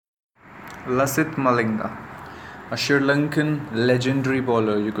Lasith Malinga, a Sri Lankan legendary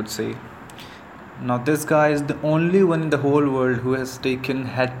bowler, you could say. Now, this guy is the only one in the whole world who has taken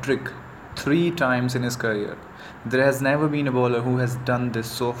hat trick 3 times in his career. There has never been a bowler who has done this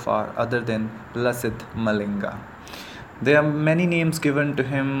so far other than Lasith Malinga. There are many names given to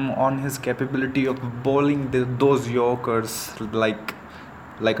him on his capability of bowling those Yorkers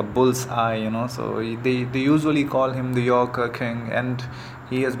like a bull's eye, So they usually call him the Yorker King, and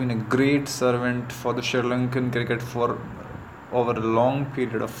he has been a great servant for the Sri Lankan cricket for over a long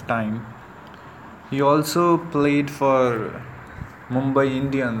period of time. He also played for Mumbai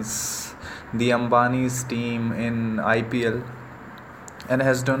Indians, the Ambani's team in IPL, and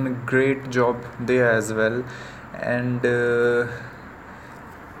has done a great job there as well. And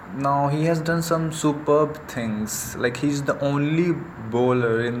now he has done some superb things. Like, he's the only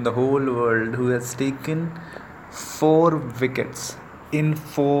bowler in the whole world who has taken 4 wickets in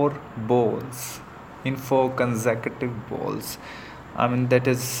 4 balls, in 4 consecutive balls. I mean, that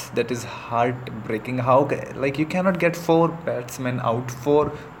is heartbreaking. Like, you cannot get 4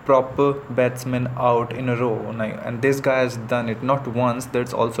 proper batsmen out in a row, and this guy has done it not once,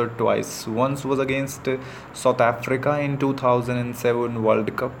 that's also twice. Once was against South Africa in 2007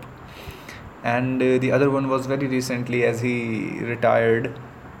 World Cup, and the other one was very recently as he retired.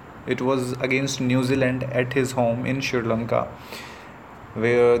 It was against New Zealand at his home in Sri Lanka,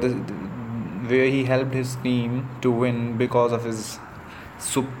 where where he helped his team to win because of his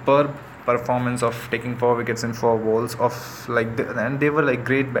superb performance of taking 4 wickets in 4 balls and they were like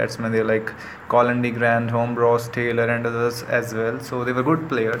great batsmen. They were like Colin de Grandhomme, Ross Taylor, and others as well. So they were good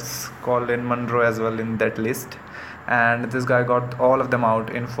players. Colin Munro as well in that list, and this guy got all of them out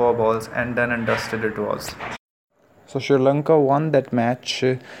in 4 balls, and done and dusted it was. So Sri Lanka won that match,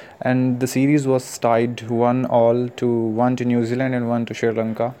 and the series was tied 1-1 to New Zealand and 1 to Sri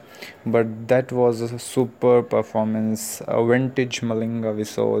Lanka. But that was a super performance, a vintage Malinga we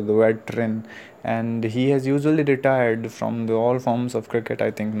saw, the veteran, and he has usually retired from all forms of cricket,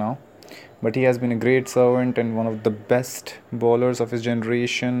 I think now. But he has been a great servant and one of the best bowlers of his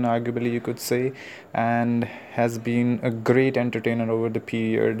generation, arguably you could say, and has been a great entertainer over the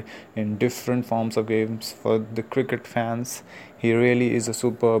period in different forms of games for the cricket fans. He really is a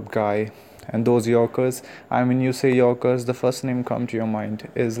superb guy. And those Yorkers, I mean, you say Yorkers, the first name come to your mind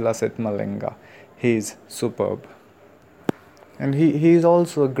is Lasith Malinga. He's superb. And he is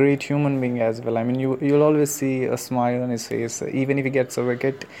also a great human being as well. I mean, you'll always see a smile on his face, even if he gets a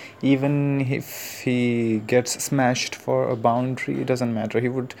wicket, even if he gets smashed for a boundary, it doesn't matter. He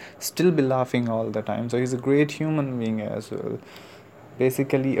would still be laughing all the time. So he's a great human being as well.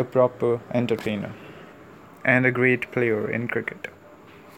 Basically, a proper entertainer and a great player in cricket.